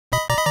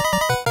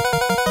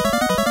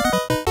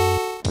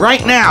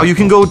right now. You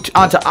can go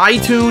onto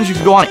iTunes, you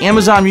can go on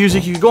Amazon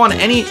Music, you can go on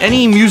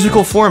any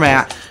musical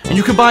format, and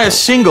you can buy a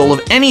single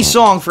of any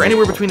song for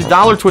anywhere between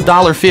 $1 to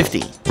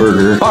 $1.50.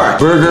 Burger. All right.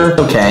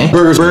 Burger. Okay.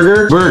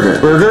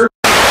 Burger.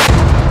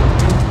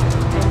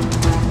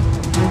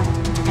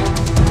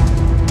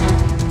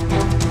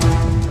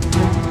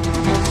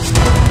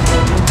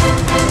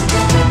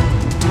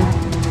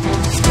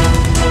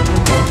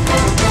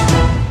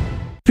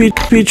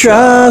 He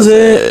tries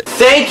it.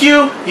 Thank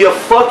you, you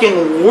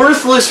fucking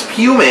worthless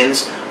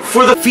humans,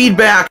 for the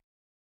feedback.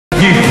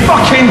 You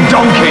fucking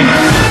donkey!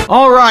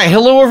 Alright,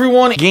 hello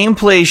everyone.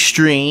 Gameplay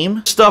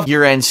stream, stuff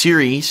year-end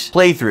series,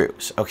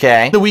 playthroughs,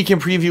 okay? The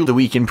weekend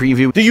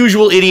preview. The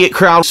usual idiot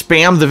crowd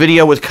spammed the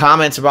video with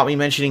comments about me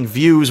mentioning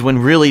views when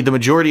really the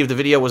majority of the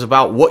video was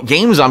about what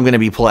games I'm gonna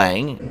be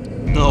playing.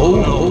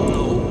 No.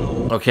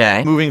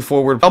 Okay, moving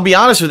forward, I'll be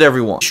honest with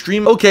everyone.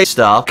 Stream okay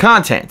stuff,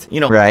 content,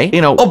 you know, right?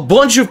 You know, a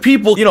bunch of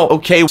people, you know,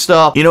 okay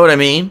stuff, you know what I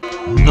mean?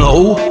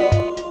 No.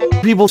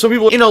 Some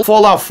people, you know,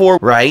 Fallout 4,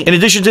 right? In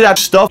addition to that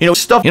stuff, you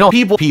know,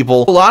 people,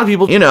 a lot of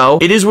people, you know,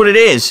 it is what it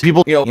is.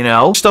 People, you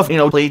know, stuff, you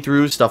know,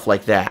 playthroughs, stuff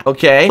like that,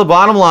 okay? The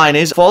bottom line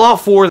is,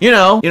 Fallout 4, you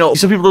know,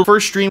 some people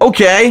first stream,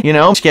 okay, you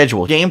know,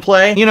 schedule,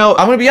 gameplay, you know,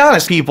 I'm gonna be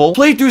honest, people,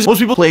 playthroughs, most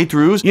people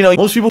playthroughs, you know,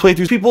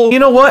 people, you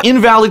know what,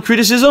 invalid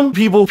criticism,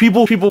 people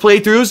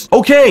playthroughs,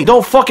 okay,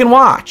 don't fucking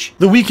watch.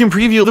 The weekend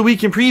preview,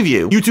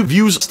 YouTube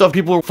views stuff,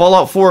 people,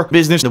 Fallout 4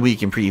 business, the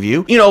weekend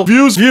preview, you know,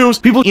 views,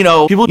 people,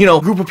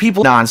 group of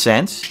people,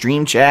 nonsense, stream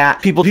chat,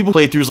 people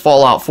playthroughs,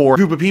 Fallout 4,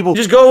 group of people,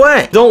 just go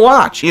away, don't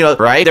watch, you know,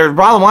 right? Their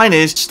bottom line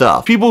is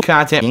stuff, people,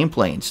 content,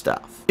 gameplay and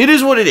stuff. It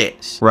is what it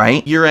is,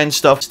 right? Year-end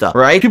stuff,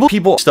 right?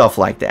 People, stuff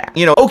like that.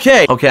 You know,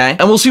 okay,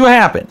 and we'll see what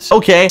happens.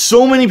 Okay,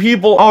 so many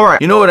people, all right,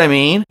 you know what I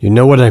mean? You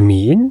know what I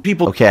mean?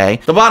 People,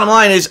 okay. The bottom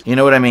line is, you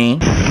know what I mean?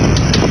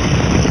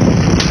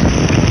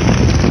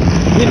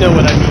 You know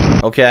what I mean.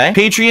 Okay.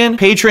 Patreon,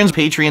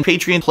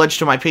 pledge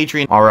to my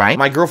Patreon. All right.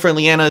 My girlfriend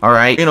Leanna. All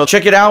right. You know,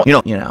 check it out.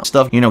 You know,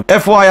 stuff, you know,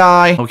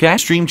 FYI. Okay.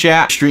 Stream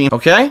chat, stream.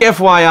 Okay.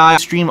 FYI,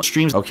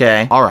 streams.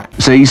 Okay. All right.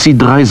 C'est ici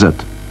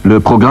DSPisms, le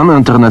programme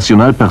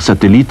international par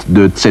satellite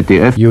de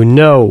ZTF, You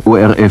know.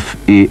 ORF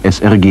et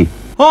SRG.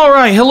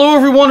 Alright, hello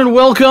everyone and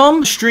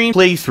welcome. Stream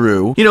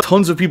playthrough. You know,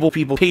 tons of people,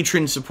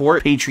 patron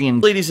support,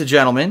 Patreon, ladies and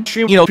gentlemen.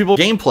 Stream, you know, people,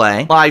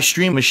 gameplay, live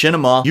stream,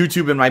 machinima,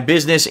 YouTube and my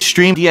business,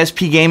 stream,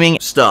 DSP gaming,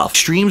 stuff.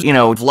 Streams, you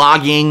know,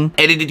 vlogging,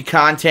 edited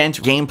content,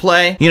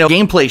 gameplay, you know,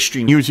 gameplay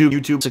stream,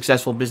 YouTube,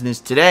 successful business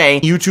today,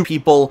 YouTube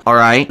people,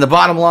 alright. The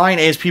bottom line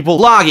is people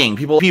vlogging,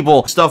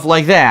 people, stuff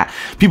like that.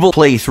 People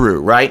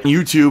playthrough, right?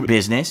 YouTube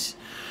business.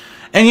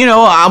 And, you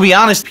know, I'll be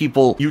honest,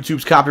 people,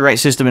 YouTube's copyright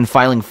system and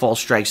filing false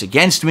strikes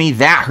against me,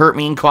 that hurt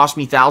me and cost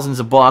me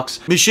thousands of bucks.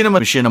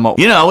 Machinima.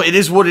 You know, it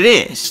is what it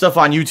is. Stuff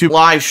on YouTube,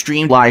 live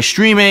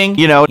streaming,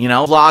 you know,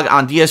 vlog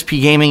on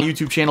DSP Gaming,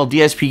 YouTube channel,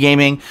 DSP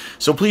Gaming.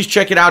 So please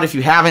check it out if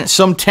you haven't.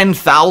 Some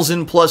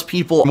 10,000 plus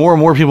people, more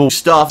and more people,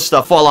 stuff,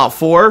 Fallout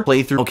 4,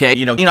 playthrough, okay,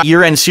 you know,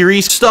 year-end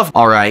series, stuff,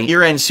 alright,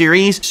 year-end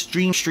series,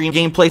 stream,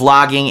 gameplay,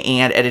 vlogging,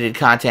 and edited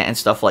content and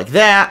stuff like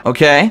that,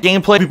 okay?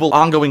 Gameplay, people,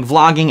 ongoing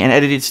vlogging and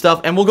edited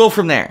stuff, and we'll go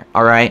from there,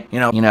 all right? You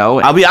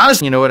know, I'll be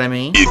honest, you know what I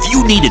mean? If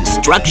you need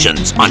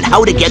instructions on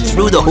how to get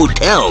through the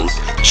hotels,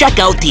 check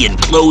out the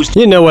enclosed...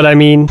 You know what I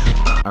mean.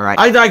 All right,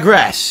 I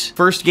digress.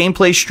 First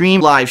gameplay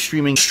stream, live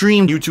streaming,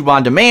 YouTube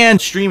on demand,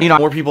 stream, you know,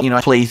 more people, you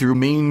know, play through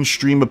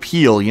mainstream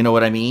appeal, you know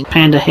what I mean?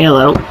 Panda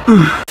Halo.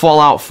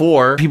 Fallout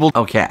 4, people,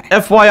 okay.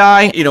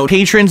 FYI, you know,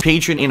 patron,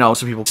 you know,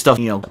 some people, stuff,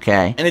 you know,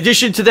 okay. In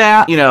addition to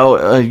that, you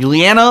know,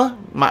 Leanna,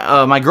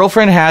 my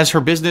girlfriend has her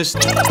business.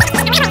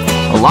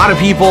 A lot of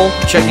people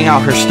checking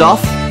out her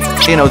stuff,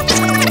 you know,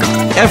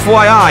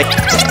 FYI.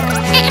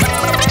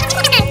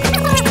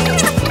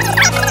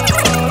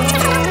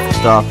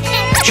 Stuff.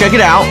 Check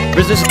it out.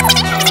 Business.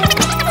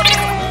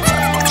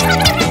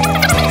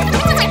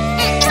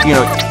 You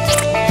know.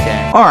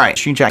 Okay. Alright,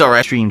 stream chat.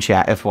 Alright, stream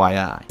chat,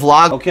 FYI.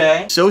 Vlog.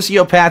 Okay.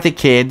 Sociopathic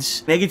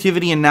kids.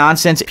 Negativity and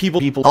nonsense. People.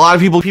 A lot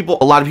of people,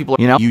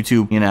 you know.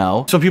 YouTube, you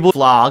know. Some people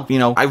vlog, you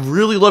know. I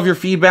really love your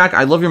feedback.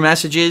 I love your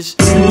messages.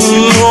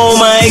 Oh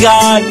my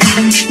god.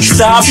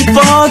 Stop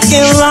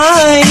fucking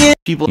lying.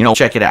 People, you know,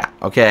 check it out,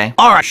 okay?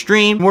 Alright,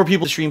 stream. More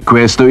people stream.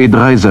 Questo è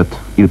DSPisms,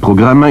 il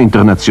programma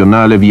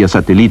internazionale via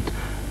satellite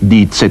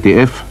di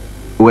ZTF,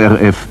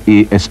 ORF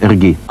e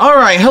SRG.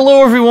 Alright,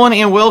 hello everyone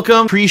and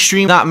welcome.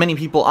 Pre-stream, not many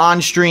people on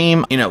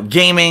stream, you know,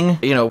 gaming,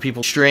 you know,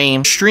 people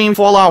stream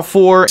Fallout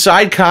 4,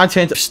 side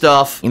content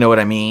stuff, you know what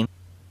I mean?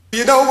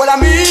 You know what I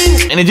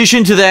mean? In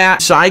addition to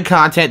that, side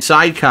content,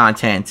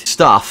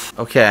 stuff,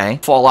 okay?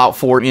 Fallout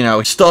 4, you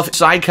know, stuff,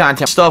 side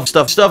content, stuff,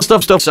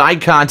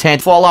 side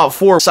content, Fallout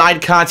 4,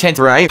 side content,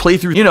 right?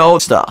 Playthrough, you know,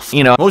 stuff.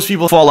 You know, most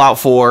people Fallout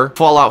 4,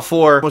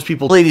 most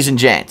people, ladies and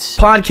gents.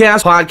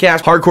 Podcast,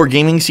 hardcore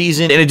gaming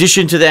season. In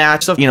addition to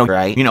that, stuff, you know,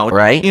 right? You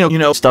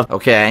know, stuff,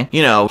 okay?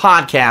 You know,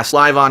 podcast,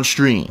 live on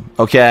stream,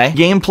 okay?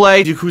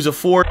 Gameplay, Yakuza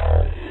 4.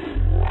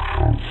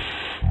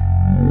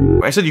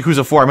 I said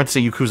Yakuza 4, I meant to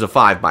say Yakuza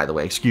 5, by the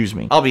way, excuse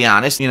me. I'll be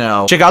honest, you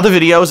know, check out the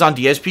videos on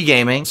DSP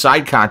Gaming,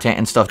 side content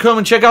and stuff. Come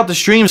and check out the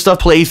stream stuff,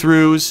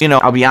 playthroughs, you know,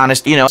 I'll be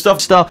honest, you know,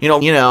 stuff, you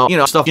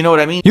know, stuff, you know what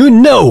I mean? You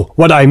know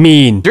what I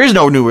mean. There is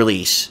no new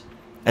release.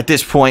 At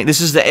this point,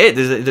 this is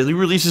the new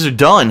releases are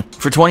done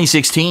for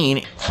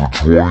 2016.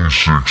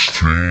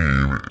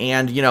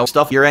 And, you know,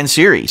 stuff, year-end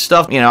series.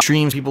 Stuff, you know,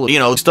 streams, people, you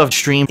know, stuff,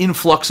 stream,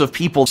 influx of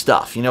people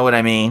stuff. You know what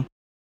I mean?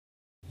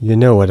 You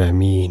know what I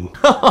mean.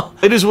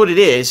 It is what it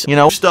is. You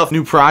know, stuff,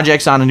 new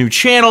projects on a new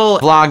channel,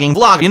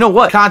 vlog, you know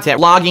what?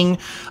 Content, vlogging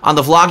on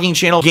the vlogging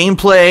channel,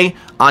 gameplay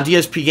on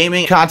DSP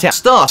Gaming, content,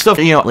 stuff,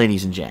 you know,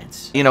 ladies and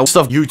gents. You know,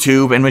 stuff,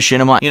 YouTube and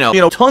Machinima, you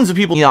know, tons of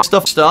people, you know,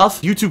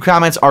 stuff. YouTube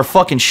comments are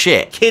fucking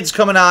shit. Kids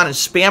coming on and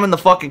spamming the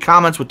fucking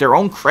comments with their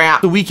own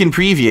crap. The weekend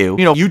preview,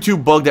 you know,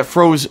 YouTube bug that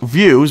froze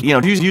views, you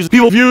know,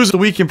 people views the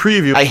weekend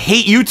preview. I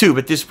hate YouTube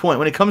at this point.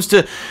 When it comes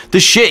to the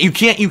shit, you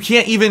can't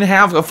even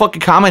have a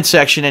fucking comment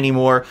section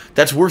anymore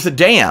that's worth a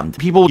damn.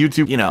 People,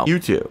 YouTube, you know,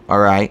 YouTube. All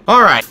right.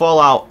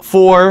 Fallout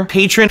 4,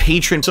 patron,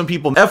 some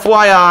people,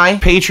 FYI,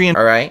 Patreon.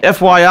 All right.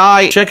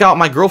 FYI, check out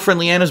my girlfriend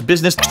Leanna's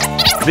business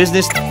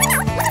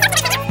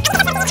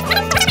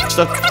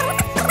stuff,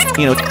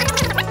 you know.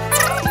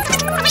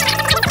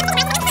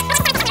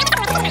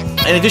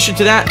 In addition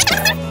to that,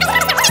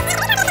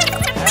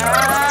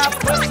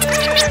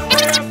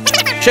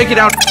 check it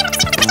out,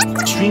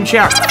 stream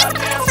chat,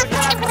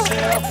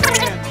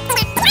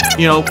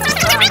 you know,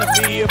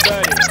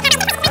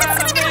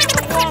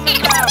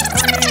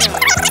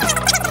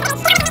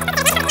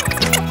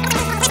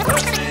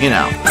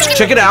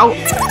 check it out.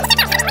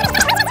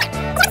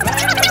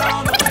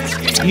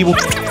 People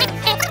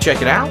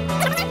check it out.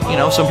 You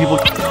know, some people,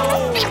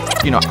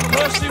 you know,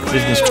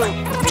 business.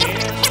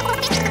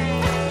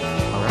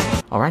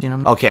 All right, you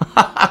know, okay.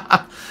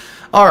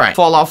 All right,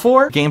 Fallout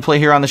 4, gameplay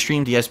here on the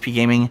stream, DSP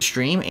Gaming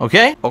Stream.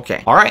 Okay,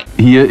 all right.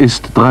 Hier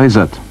ist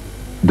Dreisat,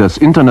 das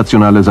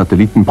internationale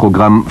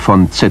Satellitenprogramm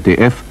von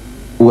ZDF,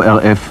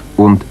 ORF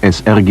und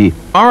SRG.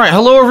 All right,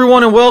 hello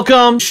everyone and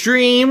welcome.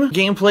 Stream,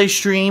 gameplay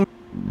stream.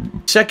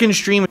 Second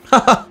stream,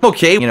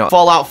 okay, you know,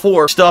 Fallout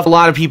 4 stuff, a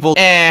lot of people,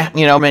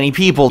 you know, many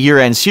people,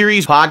 year-end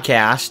series,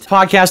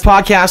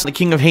 podcast, the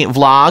King of Hate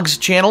Vlogs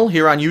channel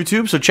here on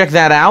YouTube, so check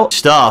that out,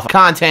 stuff,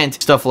 content,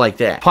 stuff like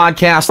that,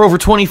 podcast, over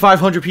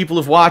 2,500 people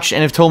have watched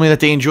and have told me that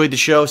they enjoyed the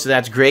show, so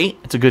that's great,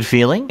 it's a good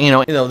feeling, you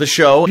know, the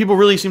show, people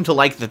really seem to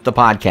like the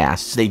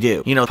podcasts, they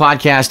do, you know,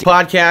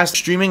 podcast,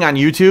 streaming on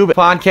YouTube,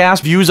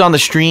 podcast, views on the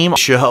stream,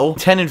 show,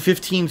 10 and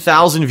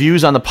 15,000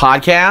 views on the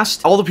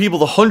podcast, all the people,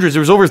 the hundreds,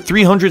 there was over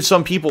 300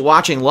 some people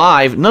watching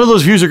live, none of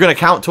those views are going to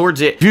count towards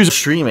it. Views of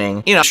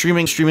streaming, you know,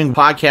 streaming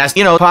podcast,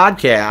 you know,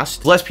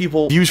 podcast, less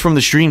people, views from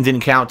the stream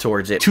didn't count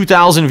towards it.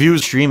 2,000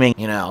 views streaming,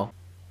 you know.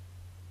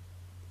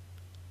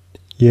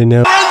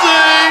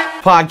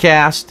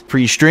 Podcast,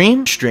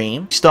 pre-stream,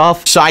 stream,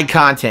 stuff, side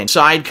content,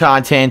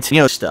 you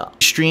know, stuff,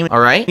 stream,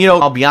 all right? You know,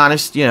 I'll be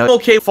honest, you know,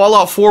 okay,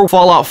 Fallout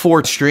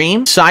 4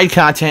 stream, side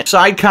content,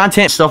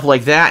 stuff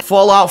like that.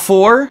 Fallout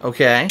 4,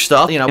 okay,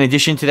 stuff, you know, in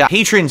addition to that,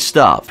 patrons,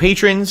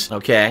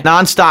 okay,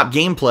 non-stop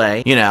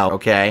gameplay, you know,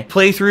 okay,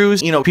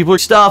 playthroughs, you know, people,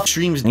 stuff,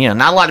 streams, you know,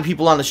 not a lot of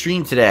people on the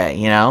stream today,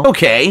 you know,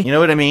 okay, you know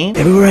what I mean?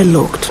 Everywhere I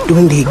looked,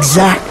 doing the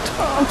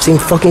exact same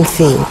fucking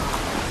thing.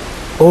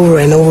 Over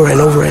and over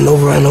and over and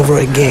over and over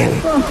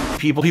again.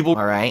 People,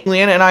 all right.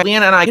 Leanna and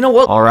I, you know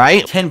what? All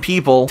right, 10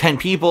 people.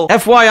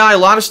 FYI, a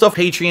lot of stuff,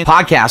 Patreon,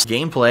 podcast,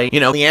 gameplay, you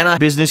know, Leanna,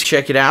 business,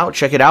 check it out,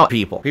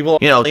 people, you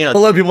know, a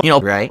lot of people, you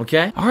know, right?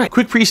 Okay, all right,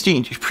 quick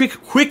pre-stream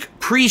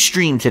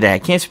today. I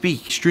can't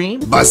speak. Stream.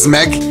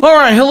 Buzzmeck. All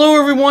right,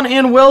 hello everyone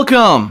and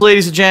welcome,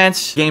 ladies and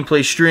gents.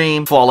 Gameplay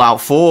stream,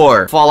 Fallout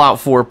 4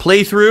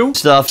 playthrough,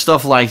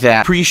 stuff like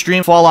that.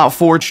 Pre-stream, Fallout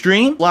 4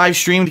 stream, live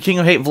stream, the King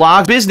of Hate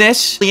vlog,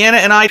 business. Leanna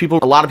and I,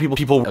 a lot of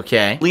people,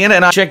 okay. Leanna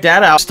and I, check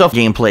that out. Stuff,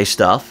 gameplay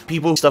stuff,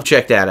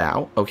 check that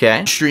out,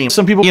 okay. Stream,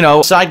 some people, you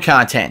know, side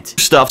content,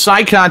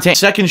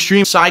 second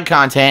stream, side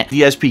content,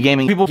 DSP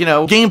Gaming, people, you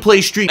know,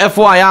 gameplay stream,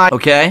 FYI,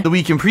 okay. The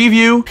weekend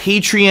preview,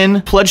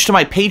 Patreon, pledge to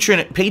my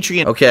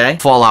Patreon, okay.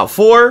 Fallout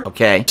 4,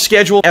 okay.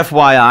 Schedule,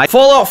 FYI,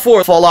 Fallout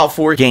 4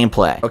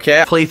 gameplay,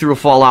 okay. Playthrough of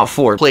Fallout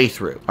 4,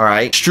 playthrough, all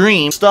right.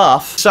 Stream,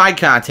 stuff, side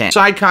content,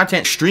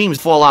 streams,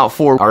 Fallout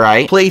 4, all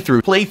right.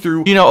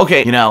 Playthrough, you know,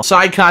 okay, you know,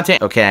 side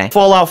content, okay.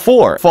 Fallout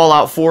 4,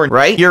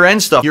 right?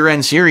 Year-end stuff,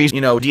 year-end series,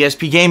 you know,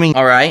 DSP Gaming,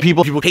 all right.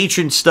 People,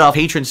 patron stuff,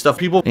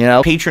 people, you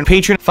know, patron,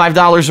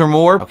 $5 or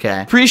more,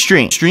 okay.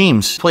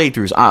 Streams,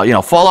 playthroughs, you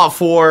know, Fallout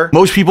 4,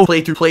 most people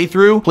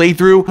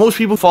playthrough, most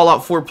people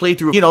Fallout 4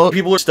 playthrough, you know,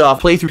 people are stuff,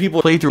 playthrough,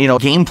 you know,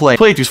 gameplay,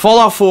 playthroughs,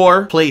 Fallout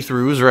 4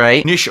 playthroughs,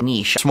 right?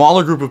 Niche,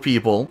 smaller group of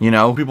people, you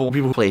know, people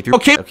playthrough,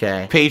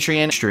 okay.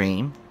 Patreon,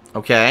 stream.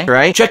 Okay,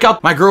 right? Check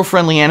out my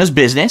girlfriend Leanna's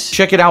business.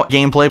 Check it out.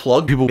 Gameplay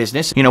plug, people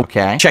business, you know,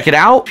 okay. Check it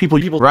out. People,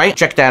 right?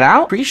 Check that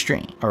out.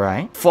 Pre-stream, all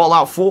right?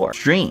 Fallout 4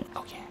 stream.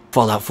 Okay.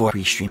 Fallout 4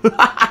 pre-stream.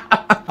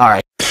 All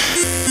right.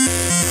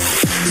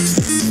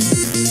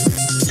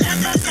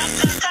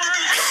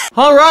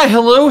 All right,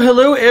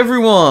 hello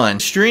everyone.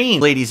 Stream,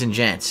 ladies and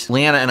gents.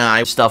 Leanna and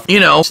I, stuff,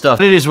 stuff.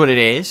 It is what it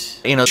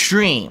is.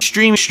 Stream.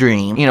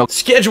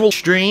 Schedule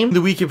stream, the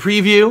weekend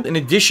preview. In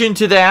addition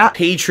to that,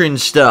 patron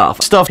stuff.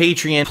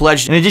 Patreon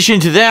pledged. In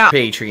addition to that,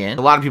 Patreon.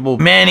 A lot of people,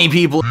 many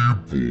people.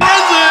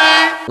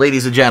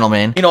 Ladies and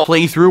gentlemen,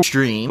 playthrough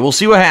stream. We'll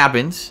see what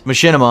happens.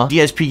 Machinima,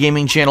 DSP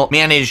gaming channel,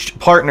 managed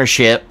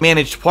partnership,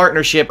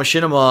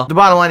 Machinima. The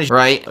bottom line is,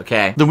 right?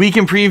 Okay. The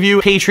weekend preview,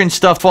 patron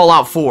stuff,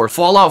 Fallout 4,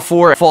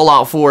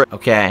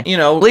 okay.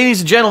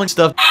 Ladies and gentlemen,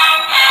 stuff.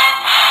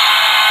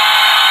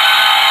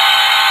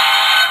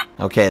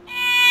 Okay.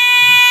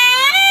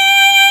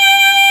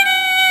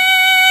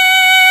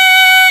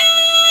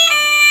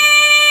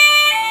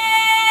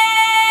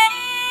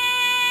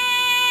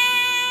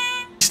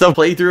 Stuff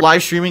playthrough,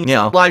 live streaming, you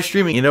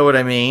know what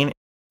I mean?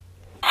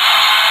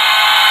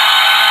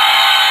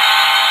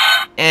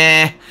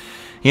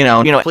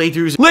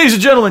 Playthroughs. Ladies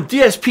and gentlemen,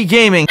 DSP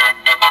gaming.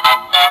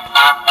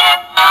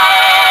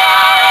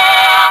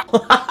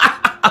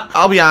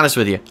 I'll be honest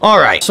with you. All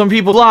right, some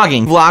people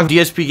vlog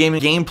DSP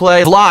gaming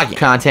gameplay, vlogging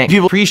content.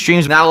 People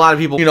pre-streams, not a lot of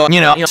people,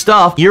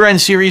 stuff. Year-end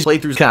series,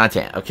 playthroughs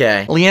content.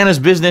 Okay. Leanna's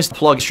business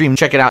plug stream,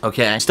 check it out.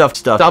 Okay. Stuff.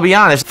 I'll be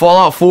honest.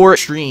 Fallout 4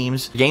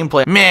 streams,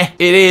 gameplay. Meh.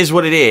 It is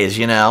what it is.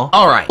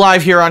 All right.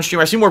 Live here on stream.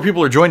 I see more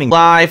people are joining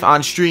live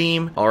on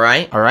stream. All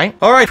right.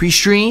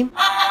 Pre-stream.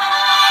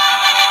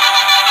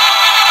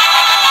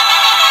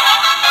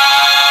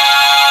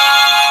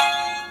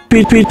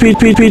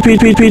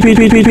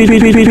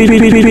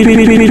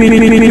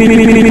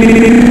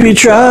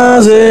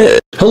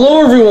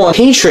 Hello everyone,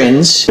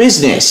 patrons,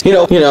 business,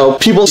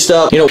 people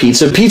stuff,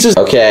 pizzas,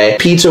 okay,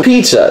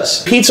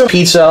 pizzas, pizza.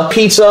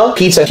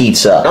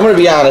 I'm gonna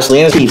be honest,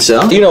 Leanna's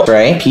pizza,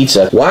 right?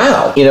 Pizza,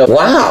 wow,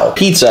 wow,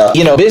 pizza,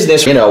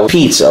 business,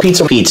 pizza,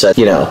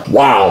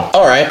 wow.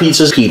 All right,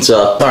 pizza,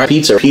 all right,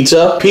 pizza. All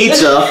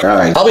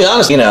right, I'll be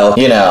honest,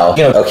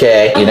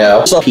 okay,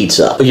 stuff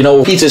pizza,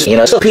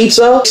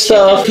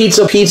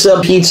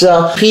 pizzas,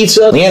 stuff,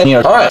 pizza, all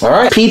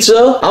right,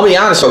 pizza. I'll be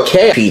honest,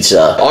 okay,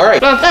 pizza. All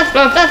right.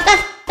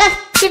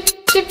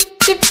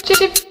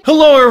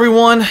 Hello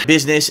everyone,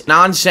 business,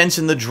 nonsense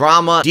in the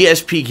drama,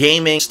 DSP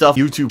gaming stuff,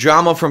 YouTube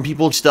drama from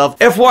people stuff,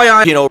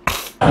 FYI, no!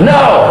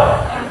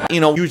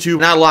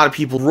 YouTube, not a lot of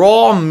people,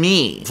 raw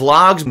me,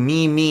 vlogs,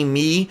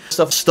 me,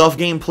 stuff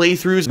game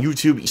playthroughs,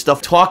 YouTube stuff,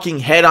 talking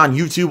head on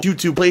YouTube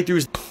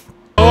playthroughs.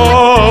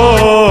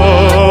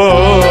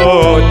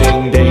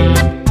 Ding ding.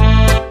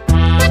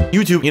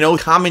 YouTube,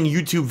 common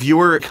YouTube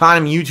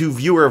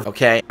viewer,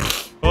 okay.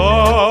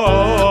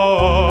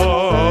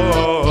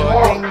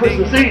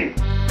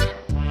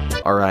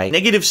 Alright.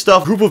 Negative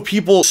stuff, group of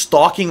people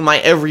stalking my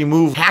every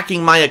move,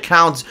 hacking my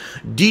accounts,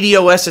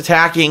 DDoS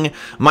attacking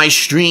my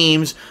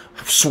streams,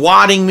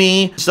 swatting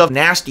me, stuff,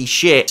 nasty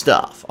shit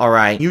stuff.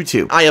 Alright,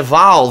 YouTube. I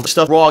evolved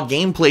stuff, raw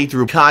gameplay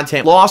through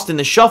content, lost in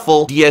the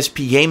shuffle,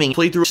 DSP gaming,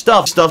 playthrough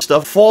stuff,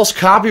 false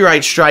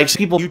copyright strikes,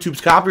 YouTube's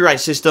copyright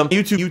system,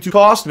 YouTube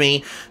cost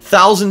me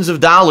thousands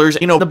of dollars.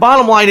 The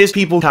bottom line is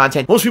people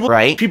content, most people,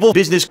 right? People,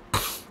 business.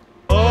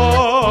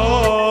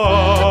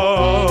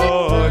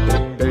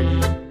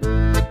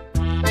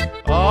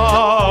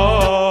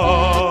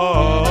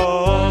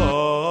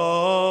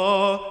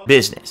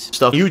 Business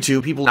stuff,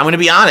 YouTube people. I'm gonna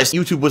be honest,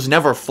 YouTube was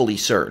never fully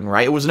certain,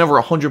 right? It was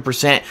never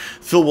 100%.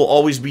 Phil will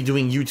always be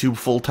doing YouTube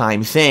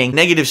full-time thing.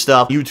 Negative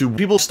stuff, YouTube.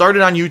 People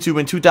started on YouTube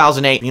in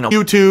 2008.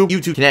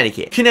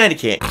 YouTube,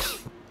 Connecticut.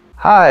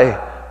 Hi,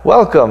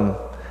 welcome,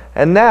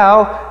 and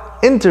now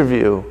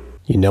interview.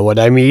 You know what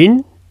I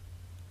mean?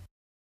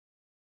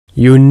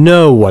 You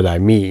know what I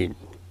mean.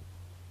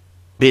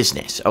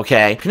 Business,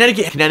 okay?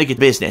 Connecticut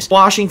business.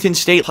 Washington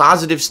State,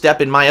 positive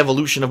step in my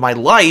evolution of my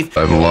life.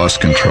 I've lost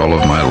control of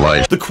my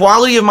life. The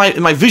quality of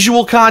my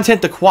visual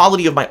content, the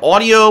quality of my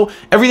audio,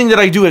 everything that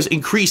I do has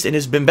increased and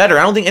has been better.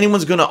 I don't think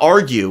anyone's gonna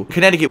argue.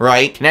 Connecticut,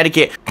 right?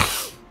 Connecticut.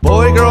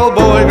 Boy, girl,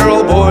 boy,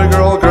 girl, boy,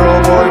 girl,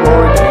 girl, boy,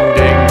 boy, ding,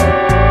 ding.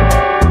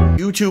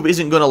 YouTube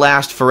isn't gonna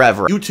last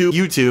forever.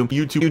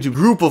 YouTube,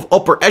 group of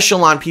upper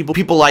echelon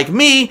people like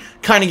me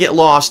kind of get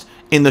lost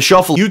in the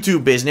shuffle.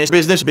 YouTube business,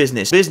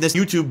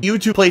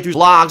 YouTube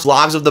playthroughs,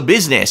 vlogs of the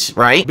business,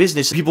 right?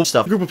 Business people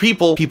stuff, group of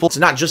people, it's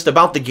not just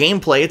about the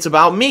gameplay, it's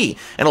about me.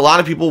 And a lot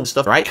of people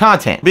stuff, right?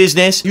 Content,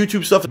 business,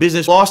 YouTube stuff,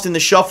 business, lost in the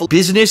shuffle,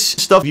 business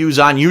stuff, views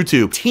on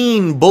YouTube,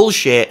 teen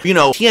bullshit,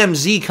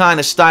 TMZ kind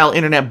of style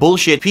internet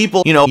bullshit,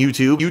 people,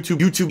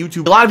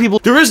 YouTube. A lot of people,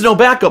 there is no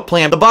backup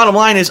plan. The bottom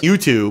line is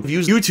YouTube,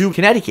 views, YouTube,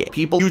 Connecticut,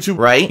 people, YouTube,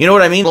 right? You know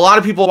what I mean? A lot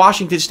of people,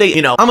 Washington State,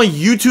 I'm a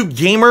YouTube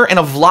gamer and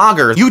a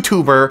vlogger,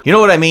 YouTuber, you know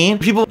what I mean?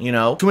 People,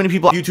 too many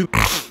people on YouTube.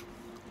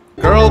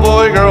 Girl,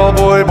 boy, girl,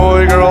 boy,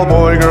 boy, girl,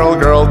 boy, girl,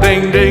 girl,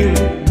 ding, ding.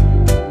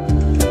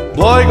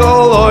 Boy,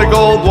 girl,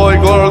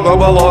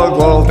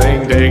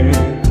 ding, ding.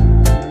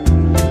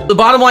 The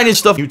bottom line is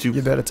stuff, YouTube.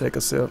 You better take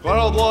a sip.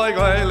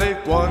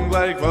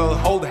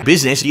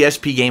 Business,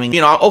 DSP gaming,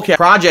 okay,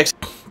 projects.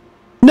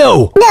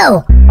 No!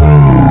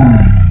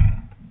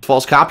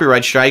 false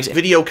copyright strikes,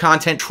 video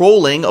content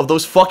trolling of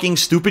those fucking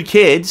stupid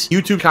kids,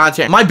 YouTube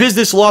content. My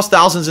business lost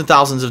thousands and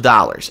thousands of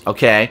dollars,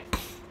 okay?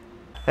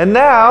 And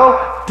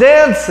now,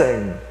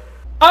 dancing.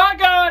 I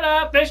got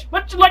a fish.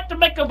 Would you like to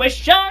make a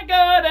wish? I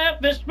got a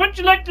fish. Would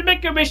you like to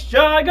make a wish?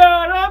 I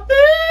got a fish.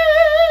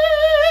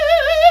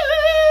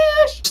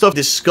 Stuff,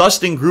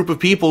 disgusting group of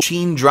people,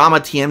 teen drama,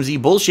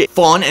 TMZ bullshit,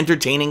 fun,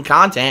 entertaining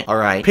content. All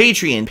right,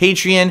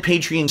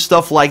 Patreon,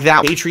 stuff like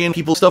that. Patreon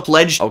people stuff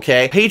pledged.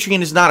 Okay,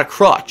 Patreon is not a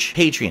crutch.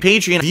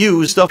 Patreon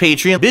views stuff.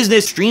 Patreon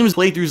business streams,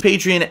 playthroughs.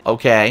 Patreon.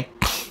 Okay.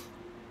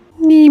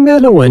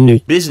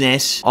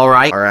 Business. All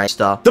right,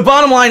 stuff. The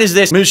bottom line is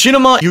this: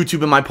 Machinima,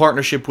 YouTube, and my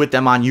partnership with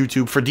them on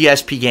YouTube for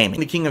DSP Gaming.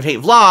 The King of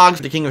Hate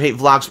Vlogs, the King of Hate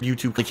Vlogs,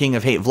 YouTube, the King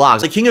of Hate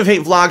Vlogs, the King of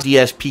Hate Vlogs,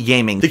 DSP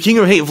Gaming, the King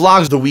of Hate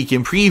Vlogs, the Week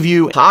in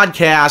Preview,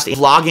 podcast,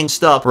 vlogging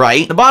stuff,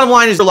 right? The bottom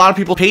line is a lot of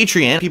people,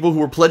 Patreon, people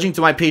who are pledging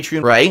to my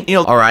Patreon, right? You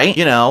know, all right,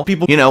 you know,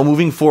 people, you know,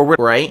 moving forward,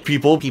 right?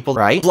 People,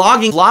 right?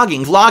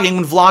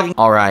 Vlogging,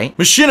 all right.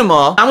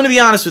 Machinima, I'm gonna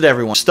be honest with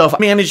everyone. Stuff,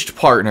 managed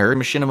partner,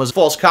 Machinima's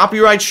false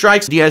copyright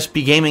strikes,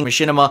 DSP Gaming,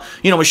 Machinima,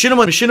 you know,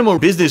 Machinima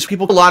business,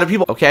 people, a lot of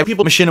people, okay,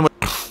 people, Machinima.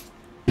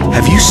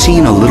 Have you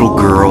seen a little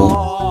girl?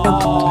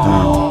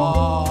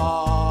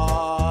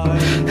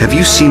 Have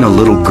you seen a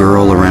little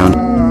girl around?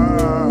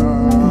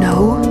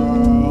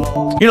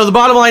 No. You know, the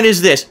bottom line is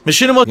this: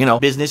 Machinima, you know,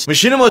 business,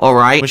 Machinima, all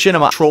right,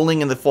 Machinima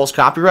trolling and the false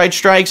copyright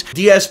strikes,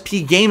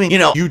 DSP Gaming, you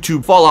know,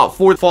 YouTube, Fallout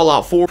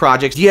 4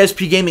 projects,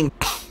 DSP Gaming.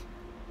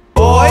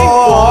 Boy.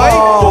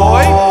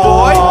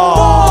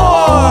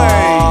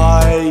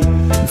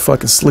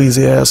 Fucking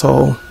sleazy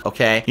asshole.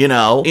 Okay, you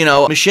know,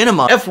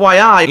 Machinima,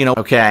 FYI, you know,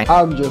 okay.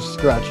 I'm just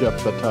scratching up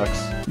the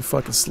tux. You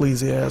fucking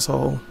sleazy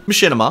asshole.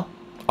 Machinima.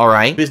 All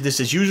right, business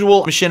as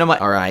usual. Machinima,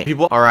 all right,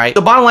 people, all right.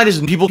 The bottom line is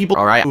people,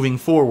 all right. Moving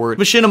forward,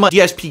 Machinima,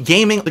 DSP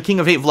Gaming, the King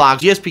of Hate Vlogs,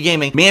 DSP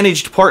Gaming,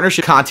 managed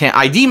partnership content,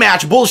 ID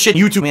match bullshit.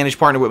 YouTube managed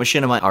partner with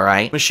Machinima, all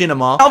right.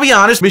 Machinima, I'll be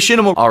honest,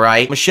 Machinima, all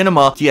right.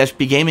 Machinima,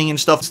 DSP Gaming and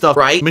stuff,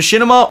 right?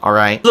 Machinima, all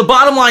right. The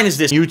bottom line is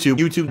this: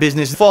 YouTube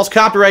business, false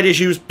copyright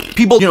issues.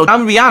 People, you know,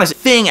 I'm gonna be honest,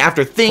 thing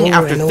after thing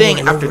after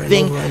thing after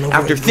thing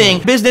after thing.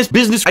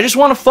 Business. I just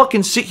want to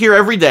fucking sit here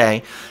every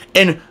day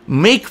and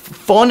make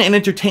fun and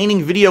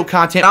entertaining video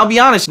content. I'll be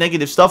honest,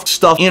 negative stuff,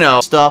 you know,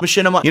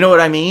 Machinima, you know what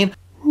I mean?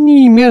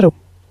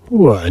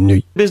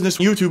 Business,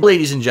 YouTube,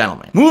 ladies and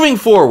gentlemen. Moving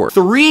forward,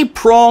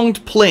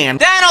 three-pronged plan.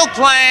 Dental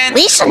plan.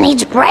 Lisa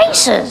needs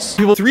braces.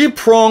 People,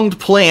 three-pronged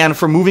plan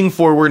for moving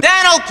forward.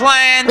 Dental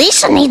plan.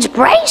 Lisa needs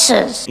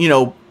braces. You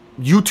know,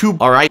 YouTube,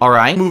 all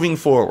right, moving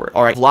forward,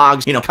 all right,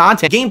 vlogs, you know,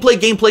 content,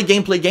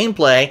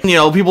 gameplay, you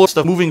know, people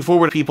stuff, moving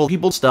forward,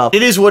 people stuff,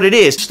 it is what it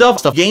is,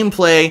 stuff,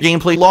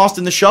 gameplay, lost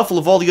in the shuffle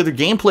of all the other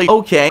gameplay,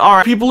 okay, all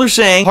right, people are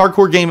saying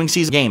hardcore gaming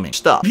sees gaming,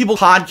 stuff, people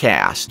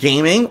podcast,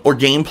 gaming, or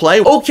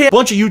gameplay, okay, a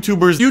bunch of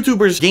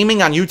YouTubers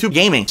gaming on YouTube,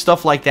 gaming,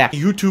 stuff like that,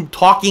 YouTube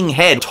talking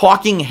head,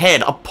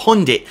 a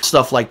pundit,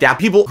 stuff like that,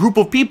 people, group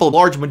of people,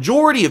 large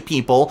majority of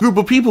people, group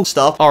of people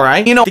stuff, all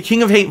right, you know, the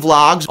King of Hate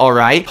Vlogs, all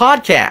right,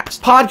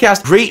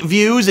 podcast, great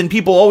views, and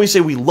people always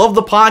say we love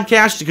the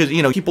podcast because,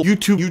 you know, people,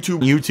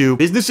 YouTube,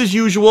 business as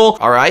usual,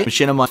 all right,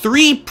 Machinima,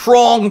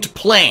 three-pronged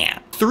plan.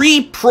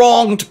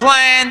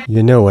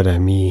 You know what I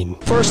mean.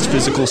 First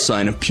physical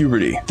sign of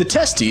puberty. The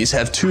testes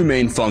have two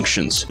main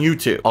functions.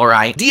 YouTube, all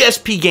right.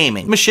 DSP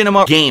Gaming,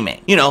 Machinima Gaming.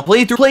 You know,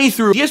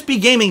 playthrough.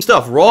 DSP Gaming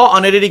stuff. Raw,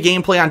 unedited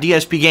gameplay on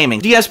DSP Gaming.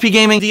 DSP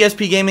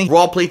Gaming.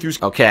 Raw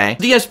playthroughs. Okay.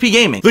 DSP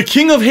Gaming. The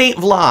King of Hate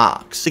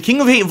Vlogs. The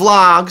King of Hate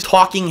Vlogs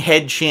talking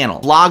head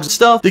channel. Vlogs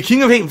stuff. The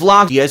King of Hate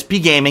Vlogs.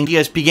 DSP Gaming.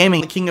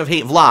 The King of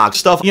Hate Vlogs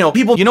stuff. You know,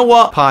 people. You know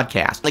what?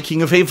 Podcast. The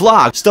King of Hate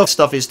Vlogs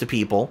stuff is to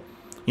people.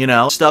 You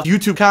know, stuff,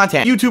 YouTube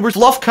content, YouTubers,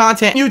 love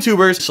content,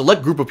 YouTubers,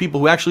 select group of people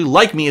who actually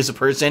like me as a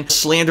person,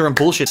 slander and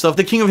bullshit stuff,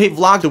 the King of Hate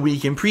Vlogs, the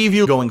Week in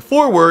Preview, going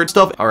forward,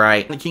 stuff,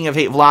 alright, the King of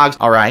Hate Vlogs,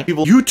 alright,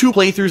 people, YouTube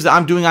playthroughs that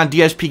I'm doing on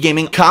DSP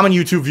Gaming, common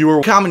YouTube viewer,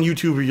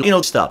 you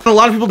know, stuff. And a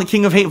lot of people, the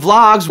King of Hate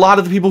Vlogs, a lot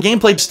of the people,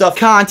 gameplay stuff,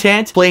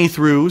 content,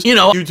 playthroughs, you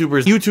know,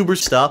 YouTubers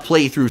stuff,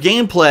 playthroughs,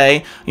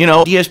 gameplay, you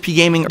know, DSP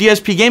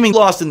Gaming,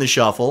 lost in the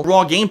shuffle,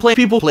 raw gameplay,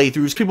 people,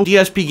 playthroughs, people,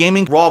 DSP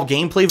Gaming, raw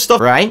gameplay stuff,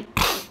 right?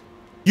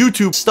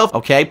 YouTube stuff,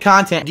 okay,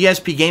 content,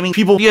 DSP Gaming,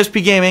 people,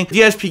 DSP Gaming,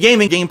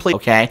 gameplay,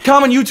 okay,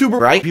 common YouTuber,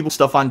 right, people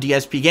stuff on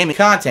DSP Gaming,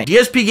 content,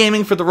 DSP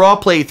Gaming for the raw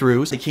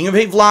playthroughs, the King of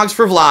Hate Vlogs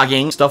for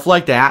vlogging, stuff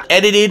like that,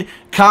 edited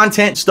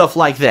content, stuff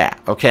like that,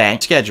 okay,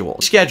 schedule,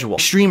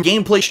 stream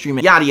gameplay, stream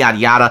it,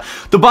 yada,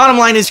 the bottom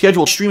line is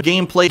schedule, stream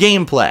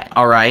gameplay,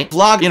 alright,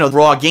 vlog, you know,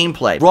 raw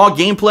gameplay,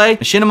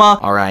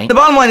 Machinima, alright, the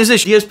bottom line is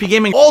this, DSP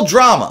Gaming, all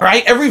drama,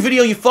 right, every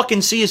video you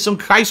fucking see is some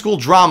high school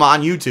drama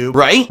on YouTube,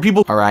 right,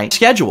 people, alright,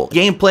 schedule,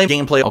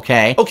 gameplay,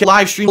 okay,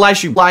 live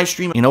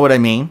stream, you know what I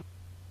mean?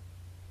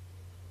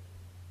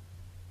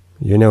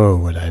 You know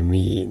what I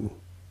mean.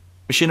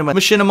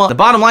 Machinima, the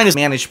bottom line is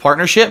managed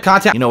partnership,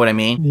 content, you know what I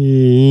mean?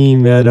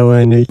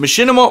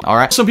 Machinima,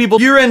 alright, some people,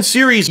 year-end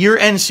series,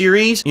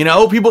 you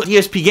know, people,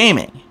 DSP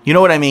Gaming. You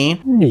know what I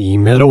mean?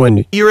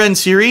 Year-end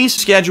series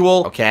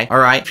schedule. Okay. All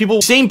right.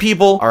 People, same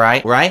people. All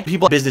right. Right.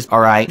 People, business. All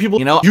right. People,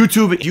 you know,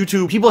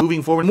 YouTube. People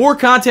moving forward. More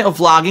content of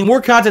vlogging.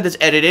 More content that's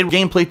edited.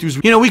 Game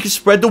playthroughs. You know, we can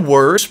spread the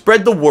word.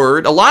 Spread the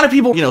word. A lot of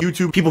people, you know,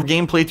 YouTube people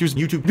game playthroughs.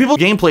 YouTube people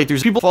game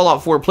playthroughs. People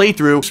Fallout 4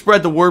 playthrough.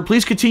 Spread the word.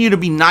 Please continue to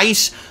be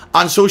nice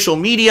on social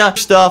media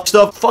stuff.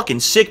 Fucking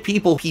sick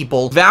people.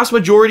 Vast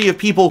majority of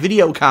people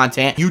video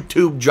content.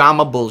 YouTube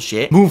drama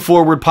bullshit. Move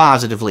forward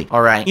positively.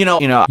 All right. You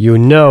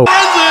know.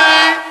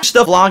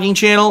 Stuff, vlogging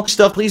channel,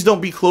 stuff, please don't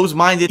be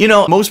closed-minded. You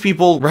know, most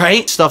people,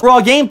 right? Stuff, raw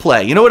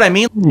gameplay, you know what I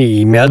mean?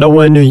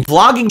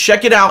 Vlogging,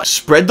 check it out,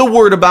 spread the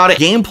word about it.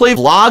 Gameplay,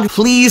 vlog,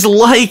 please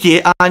like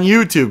it on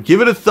YouTube. Give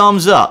it a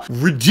thumbs up.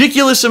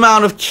 Ridiculous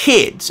amount of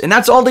kids, and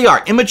that's all they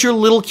are, immature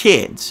little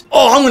kids.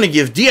 Oh, I'm gonna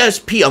give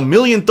DSP a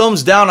million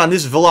thumbs down on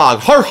this vlog.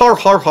 Har, har,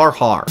 har, har,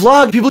 har.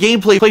 Vlog, people,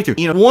 gameplay, playthrough.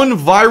 You know, one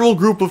viral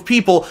group of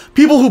people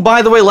who,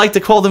 by the way, like to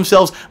call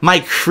themselves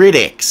my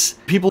critics.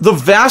 The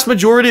vast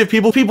majority of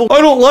people,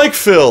 I don't like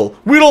Phil.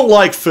 We don't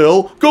like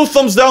Phil. Go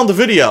thumbs down the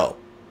video.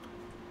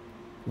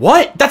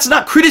 What? That's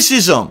not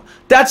criticism.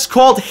 That's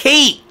called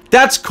hate.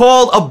 That's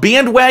called a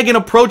bandwagon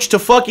approach to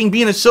fucking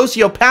being a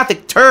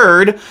sociopathic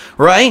turd,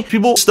 right?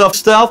 People, stuff.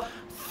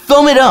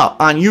 Thumb it up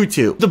on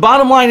YouTube. The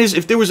bottom line is,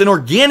 if there was an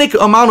organic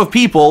amount of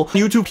people,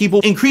 YouTube people,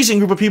 increasing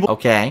group of people,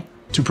 okay,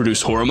 to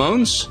produce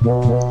hormones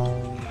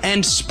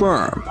and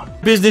sperm.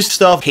 Business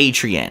stuff,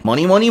 Patreon.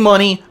 Money,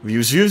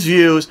 views,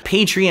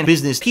 Patreon,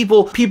 business,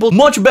 people,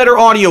 much better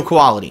audio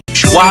quality.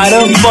 Why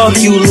the fuck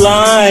you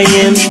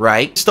lying?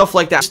 Right? Stuff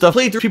like that. Stuff,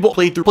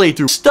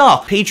 playthrough.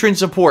 Stuff, patron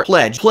support,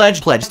 pledge.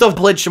 Stuff,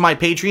 pledge to my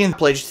Patreon,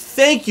 pledge.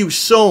 Thank you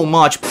so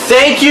much.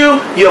 Thank you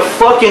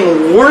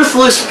fucking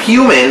worthless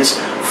humans,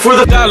 for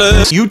the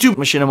YouTube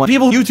machine a month.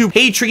 People, YouTube,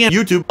 Patreon,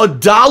 YouTube,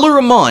 $1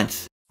 a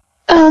month.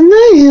 I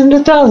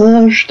need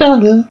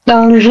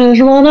dollars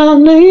is what I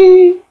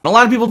need. A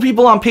lot of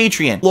people on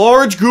Patreon.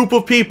 Large group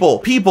of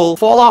people,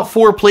 Fallout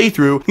 4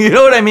 playthrough. You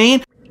know what I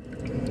mean?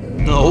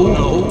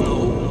 No.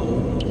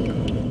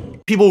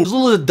 People, as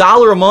little as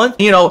 $1 a month,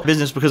 you know,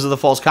 business because of the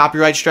false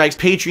copyright strikes,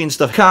 Patreon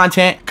stuff,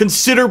 content.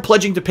 Consider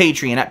pledging to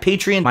Patreon. At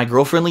Patreon, my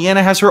girlfriend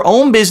Leanna has her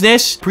own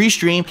business,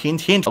 pre-stream,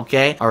 hint,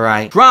 okay, all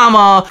right,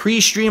 drama,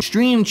 pre-stream,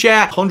 stream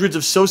chat, hundreds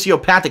of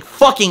sociopathic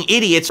fucking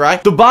idiots,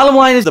 right? The bottom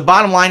line is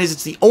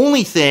it's the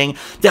only thing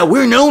that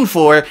we're known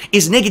for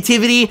is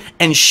negativity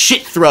and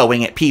shit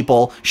throwing at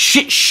people,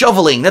 shit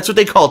shoveling. That's what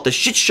they call it, the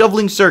shit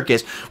shoveling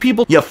circus.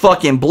 People, you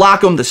fucking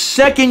block them the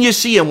second you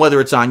see them, whether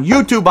it's on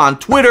YouTube, on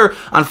Twitter,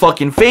 on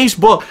fucking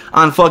Facebook,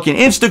 on fucking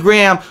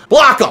Instagram,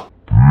 block them.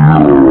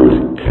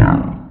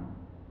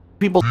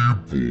 People,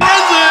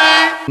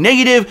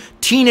 negative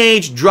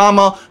teenage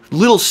drama,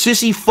 little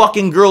sissy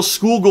fucking girl,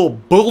 schoolgirl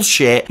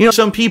bullshit. You know,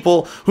 some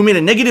people who made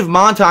a negative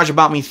montage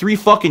about me 3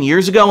 fucking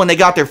years ago when they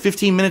got their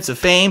 15 minutes of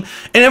fame,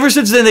 and ever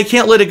since then they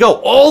can't let it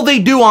go. All they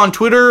do on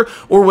Twitter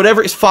or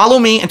whatever is follow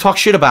me and talk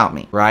shit about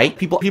me, right?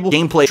 People,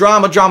 gameplay,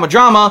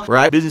 drama,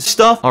 right? Business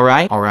stuff, all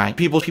right.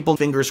 People,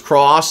 fingers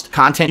crossed,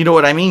 content, you know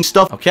what I mean?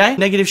 Stuff, okay?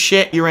 Negative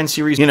shit, year-end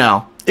series, you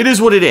know. It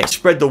is what it is.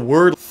 Spread the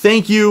word.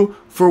 Thank you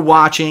for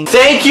watching.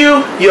 Thank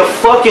you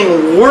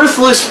fucking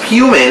worthless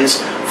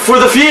humans, for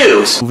the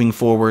views. Moving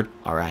forward,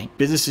 all right.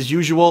 Business as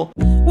usual.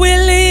 We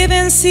live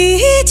in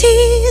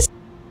cities.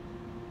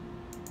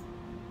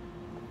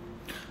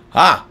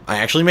 Ah, I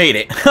actually made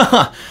it.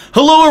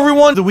 Hello,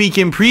 everyone. The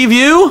weekend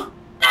preview.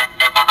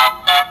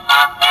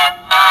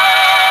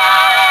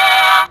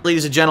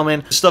 Ladies and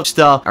gentlemen,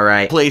 stuff. All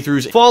right.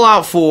 Playthroughs,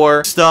 Fallout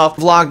 4 stuff,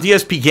 vlog,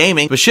 DSP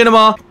Gaming,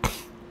 Machinima.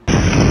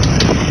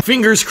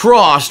 Fingers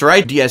crossed,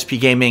 right? DSP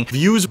Gaming.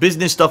 Views,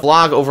 business stuff,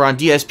 vlog over on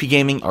DSP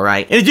Gaming. All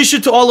right. In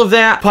addition to all of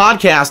that,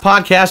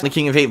 podcast, The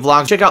King of Hate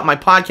vlog. Check out my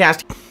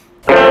podcast.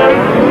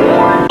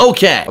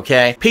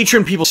 Okay.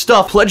 Patreon people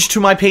stuff. Pledge to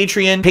my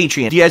Patreon.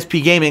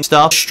 DSP Gaming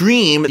stuff.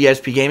 Stream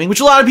DSP Gaming, which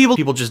a lot of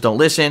people just don't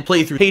listen.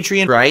 Play through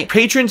Patreon, right?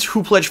 Patrons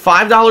who pledge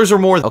 $5 or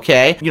more,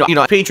 okay? You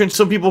know, patrons,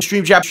 some people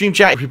stream chat,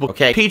 people,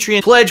 okay?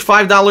 Patreon, pledge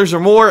 $5 or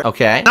more,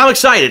 okay? I'm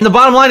excited. And the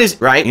bottom line is,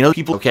 right? You know,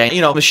 people, okay?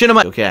 You know,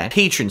 Machinima, okay?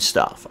 Patron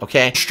stuff,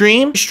 okay?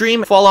 Stream,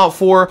 Fallout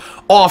 4,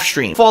 off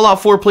stream.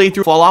 Fallout 4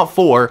 playthrough, Fallout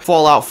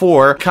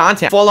 4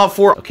 content, Fallout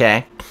 4,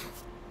 okay?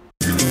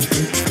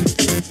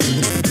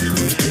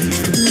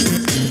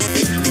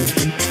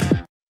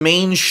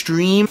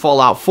 Mainstream,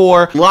 Fallout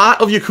 4,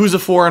 lot of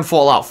Yakuza 4 and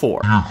Fallout 4.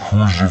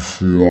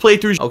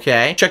 Playthroughs,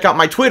 okay. Check out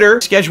my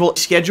Twitter,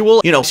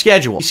 schedule, you know,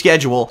 schedule,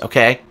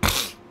 okay.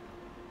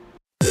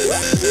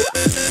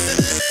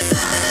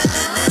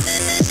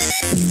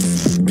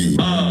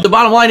 The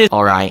bottom line is,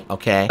 all right,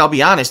 okay. I'll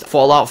be honest,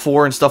 Fallout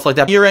 4 and stuff like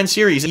that. Year-end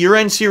series,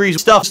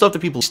 stuff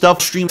that people,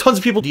 stream, tons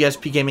of people,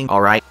 DSP Gaming,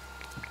 all right.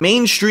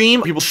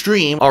 Mainstream, people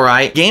stream, all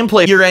right.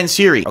 Gameplay, year-end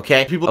series,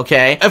 okay. People,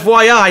 okay.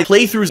 FYI,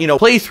 playthroughs, you know,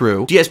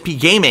 DSP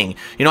Gaming,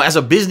 you know, as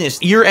a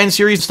business, year-end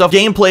series stuff,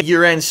 gameplay,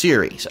 year-end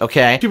series,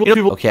 okay.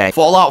 People, okay.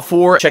 Fallout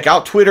 4, check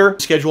out Twitter,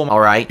 schedule, all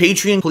right.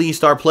 Patreon, please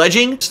start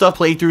pledging stuff,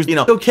 playthroughs, you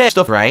know, okay.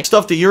 Stuff, right.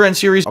 Stuff the year-end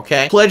series,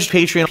 okay. Pledged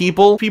Patreon,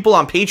 people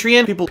on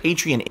Patreon,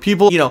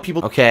 people, you know,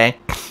 people, okay.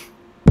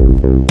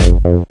 You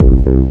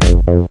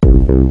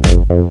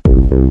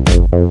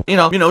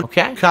know,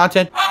 okay,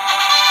 content.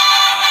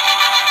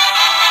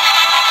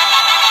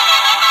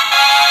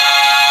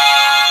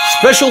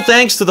 Special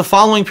thanks to the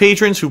following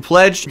patrons who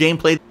pledged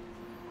gameplay.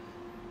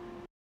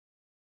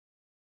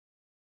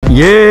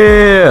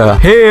 Yeah,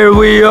 here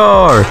we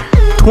are.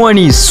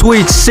 20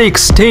 Sweet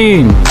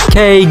 16,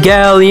 K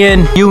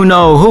Galleon, you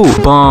know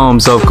who,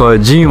 Bombs of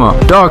Kojima,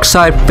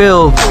 Darkside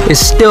Phil is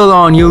still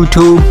on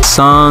YouTube,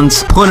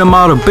 Sons, put him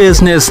out of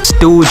business,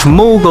 Stooge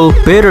Moogle,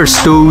 Bitter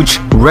Stooge,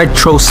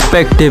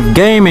 Retrospective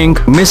Gaming,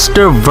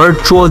 Mr.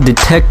 Virtual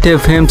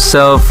Detective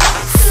himself,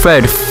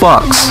 Fred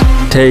Fox,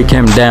 take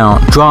him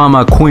down,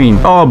 Drama Queen,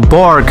 all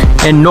bark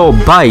and no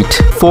bite,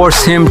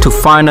 force him to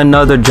find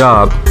another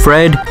job,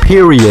 Fred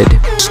period,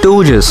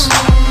 Stooges.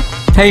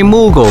 Hey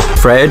Moogle,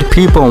 Fred,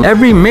 people,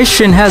 every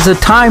mission has a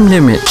time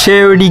limit.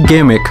 Charity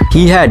gimmick,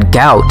 he had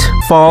gout.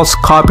 False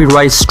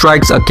copyright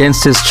strikes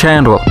against his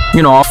channel.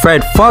 You know,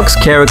 Fred Fox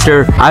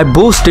character, I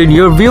boosted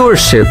your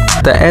viewership.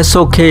 The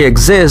SOK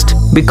exists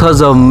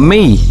because of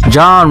me.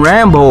 John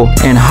Rambo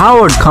and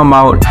Howard come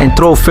out and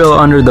throw Phil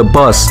under the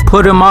bus.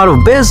 Put him out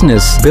of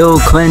business. Bill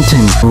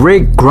Clinton,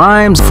 Rick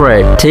Grimes,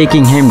 Fred,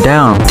 taking him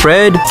down.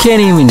 Fred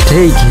can't even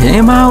take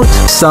him out.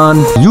 Son,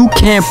 you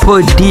can't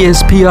put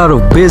DSP out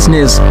of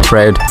business,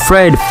 Fred.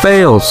 Fred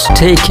fails.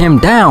 Take him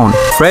down.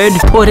 Fred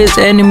put his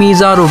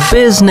enemies out of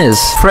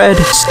business. Fred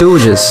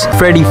Stooges.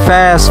 Freddy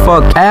Fast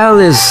Fuck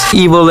Alice.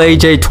 Evil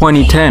AJ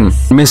 2010.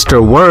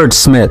 Mr.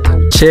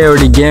 Wordsmith.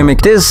 Charity gimmick.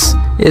 This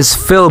is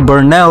Phil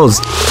Burnell's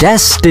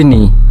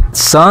destiny.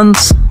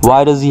 Sons.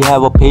 Why does he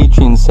have a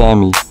Patreon,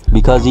 Sammy?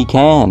 Because he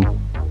can.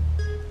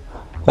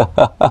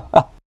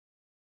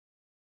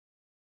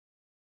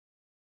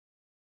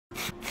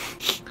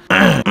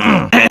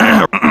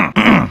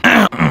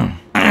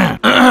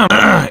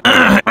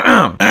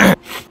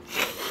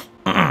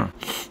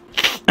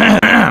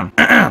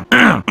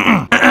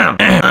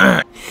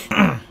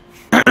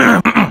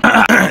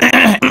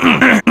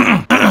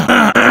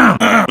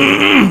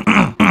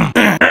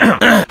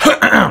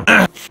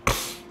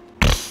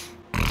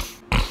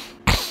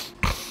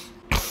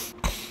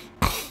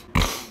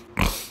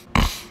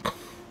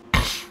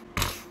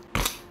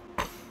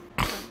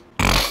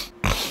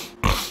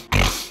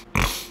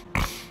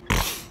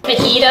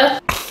 Fajita.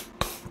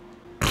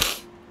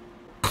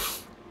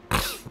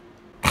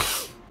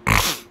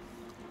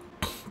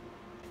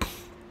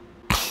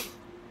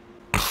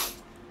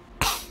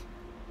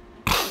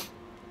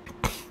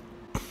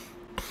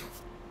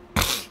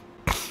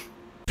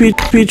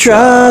 He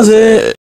tries it.